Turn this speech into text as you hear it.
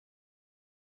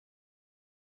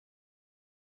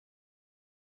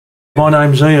My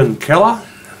name's Ian Keller.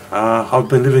 I've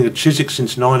been living at Chiswick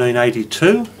since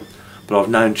 1982, but I've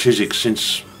known Chiswick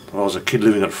since I was a kid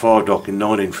living at Five Dock in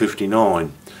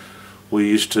 1959. We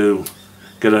used to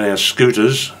get on our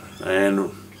scooters and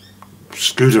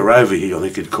scooter over here, I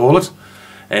think you'd call it.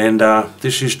 And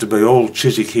this used to be all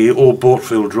Chiswick here, all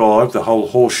Bortfield Drive, the whole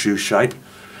horseshoe shape,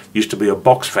 used to be a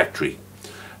box factory.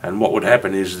 And what would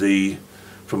happen is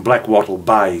from Blackwattle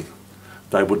Bay,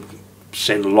 they would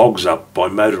send logs up by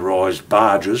motorised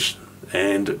barges,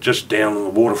 and just down on the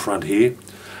waterfront here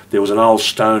there was an old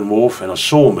stone wharf and a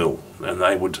sawmill, and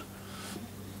they would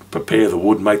prepare the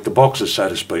wood, make the boxes, so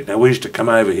to speak. Now we used to come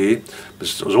over here,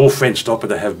 it was all fenced off, but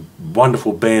they have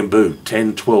wonderful bamboo,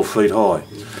 10, 12 feet high,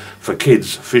 for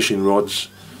kids, fishing rods,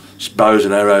 bows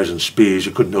and arrows and spears.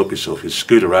 You couldn't help yourself. You'd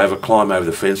scooter over, climb over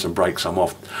the fence and break some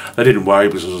off. They didn't worry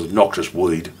because it was a noxious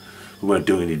weed. We weren't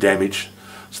doing any damage.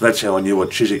 So that's how I knew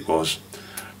what Chiswick was.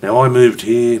 Now I moved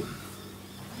here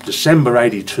December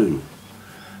 '82,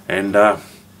 and at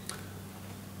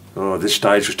this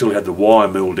stage we still had the wire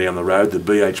mill down the road, the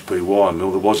BHP wire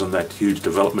mill. There wasn't that huge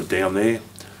development down there.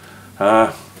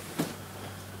 A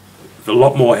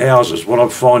lot more houses. What I'm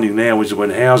finding now is that when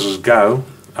houses go,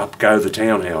 up go the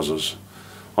townhouses.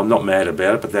 I'm not mad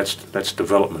about it, but that's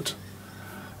development.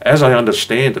 As I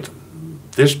understand it,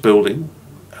 this building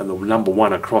and the number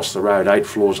one across the road, 8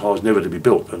 floors high, was never to be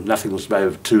built, and nothing was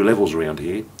over 2 levels around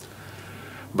here.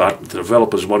 But the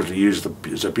developers wanted to use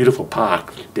it's a beautiful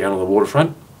park down on the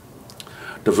waterfront.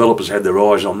 Developers had their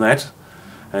eyes on that,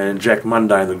 and Jack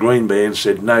Monday and the Green Band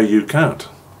said, no, you can't.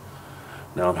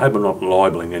 Now I'm hoping I'm not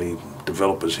libelling any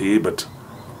developers here, but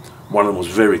one of them was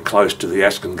very close to the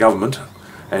Askin government,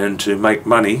 and to make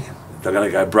money they're going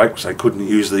to go broke because they couldn't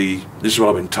use this is what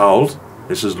I've been told,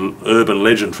 this is urban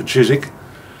legend for Chiswick.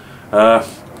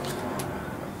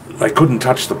 They couldn't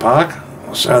touch the park,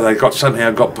 so they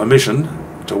somehow got permission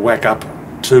to whack up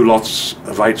 2 lots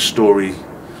of 8-storey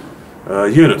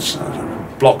units,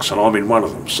 blocks, and I'm in one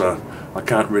of them, so I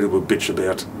can't really bitch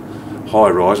about high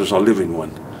rises. I live in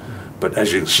one, but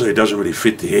as you can see it doesn't really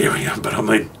fit the area. But I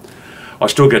mean, I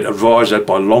still get advised that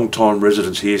by long-time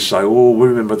residents here, say, oh, we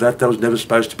remember that was never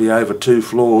supposed to be over 2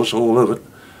 floors, all of it.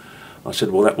 I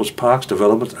said, well, that was Parks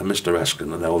Development and Mr.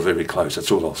 Askin, and they were very close.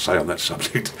 That's all I'll say on that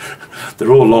subject.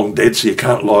 They're all long dead, so you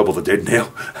can't libel the dead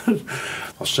now.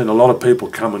 I've seen a lot of people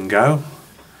come and go.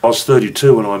 I was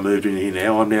 32 when I moved in here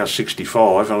now. I'm now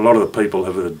 65, and a lot of the people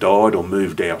have either died or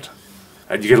moved out.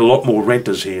 And you get a lot more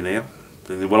renters here now.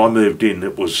 When I moved in,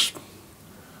 it was,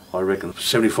 I reckon,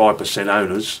 75%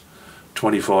 owners,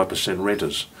 25%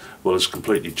 renters. Well, it's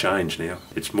completely changed now.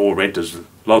 It's more renters. A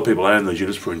lot of people own these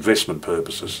units for investment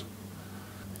purposes.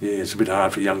 Yeah, it's a bit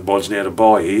hard for young bods now to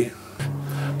buy here.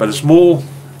 But it's more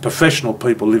professional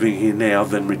people living here now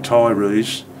than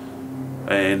retirees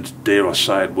and, dare I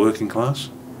say it, working class.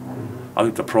 I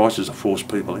think the prices have forced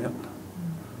people out,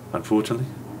 unfortunately.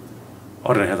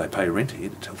 I don't know how they pay rent here,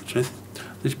 to tell the truth.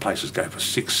 These places go for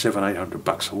 $600, $700,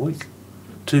 $800 a week.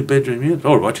 2-bedroom unit.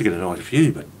 All right, you get a nice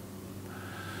view, but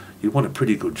you want a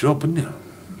pretty good job, wouldn't you?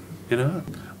 You know,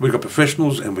 we've got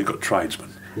professionals and we've got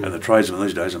tradesmen, and the tradesmen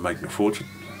these days are making a fortune.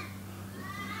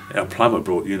 Our plumber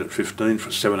brought Unit 15 for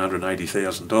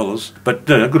 $780,000, but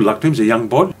good luck to him. He's a young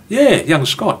bod. Yeah, young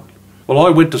Scott. Well, I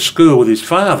went to school with his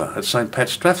father at St.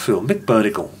 Pat's Strathfield, Mick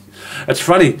Burnicle. It's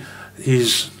funny,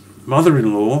 his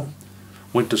mother-in-law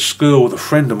went to school with a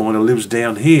friend of mine who lives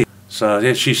down here. So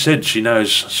yeah, she said she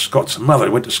knows Scott's mother.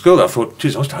 Went to school. I thought,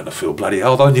 geez, I was starting to feel bloody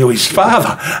old. I knew his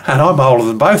father, and I'm older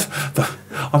than both.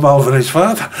 I'm older than his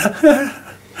father.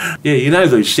 Yeah, you know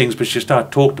these things, but you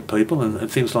start talking to people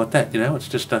and things like that. You know, it's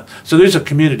just so there's a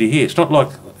community here. It's not like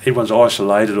everyone's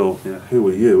isolated or who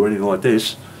are you or anything like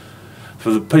this. For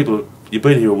the people you've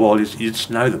been here a while, you just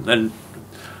know them, and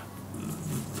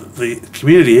the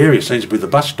community area seems to be the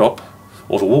bus stop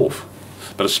or the wharf,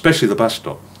 but especially the bus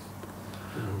stop.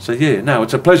 So yeah, no,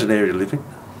 it's a pleasant area to live in.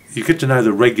 You get to know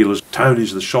the regulars.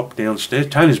 Tony's the shop downstairs.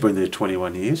 Tony's been there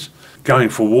 21 years. Going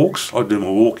for walks, I do my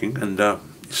walking, and you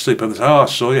sleep and say, oh, I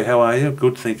saw you, how are you?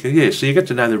 Good, thank you. Yeah, so you get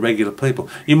to know the regular people.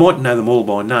 You might know them all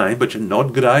by name, but you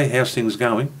nod, good day, how's things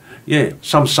going? Yeah,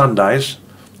 some Sundays,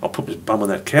 I'll put my bum on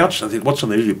that couch and think, what's on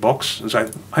the idiot box? And say,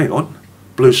 hang on,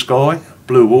 blue sky,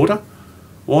 blue water.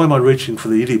 Why am I reaching for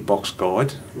the idiot box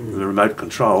guide, the remote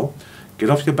control? Get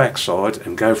off your backside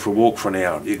and go for a walk for an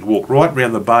hour. You can walk right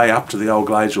round the bay up to the old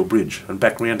Glazewell Bridge and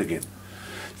back round again.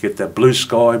 You get that blue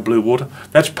sky, blue water.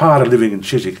 That's part of living in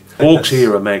Chiswick. Walks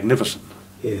here are magnificent.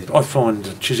 Yeah. I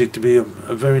find Chiswick to be a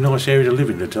very nice area to live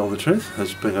in, to tell the truth.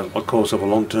 As being I call myself a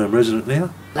long-term resident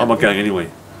now. I'm not going anywhere.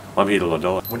 I'm here till I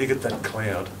die. When you get that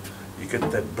cloud, you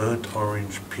get that burnt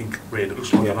orange, pink, red. It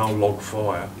looks like an old log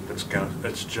fire.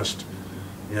 It's just,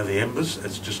 you know, the embers.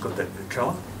 It's just got that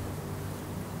colour.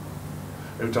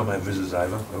 Every time I have visitors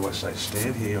over, I always say,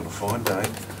 stand here on a fine day,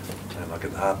 and I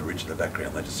get the harbour ridge in the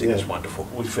background. They just think it's wonderful.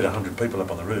 We fit 100 people up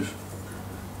on the roof.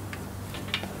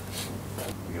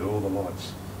 You get all the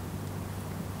lights.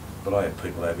 But I have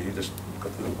people over here, just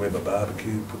got the little Weber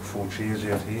barbecue, put 4 chairs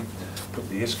out here, put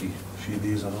the esky, a few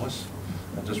beers on ice,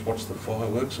 and just watch the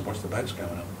fireworks and watch the boats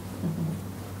going up.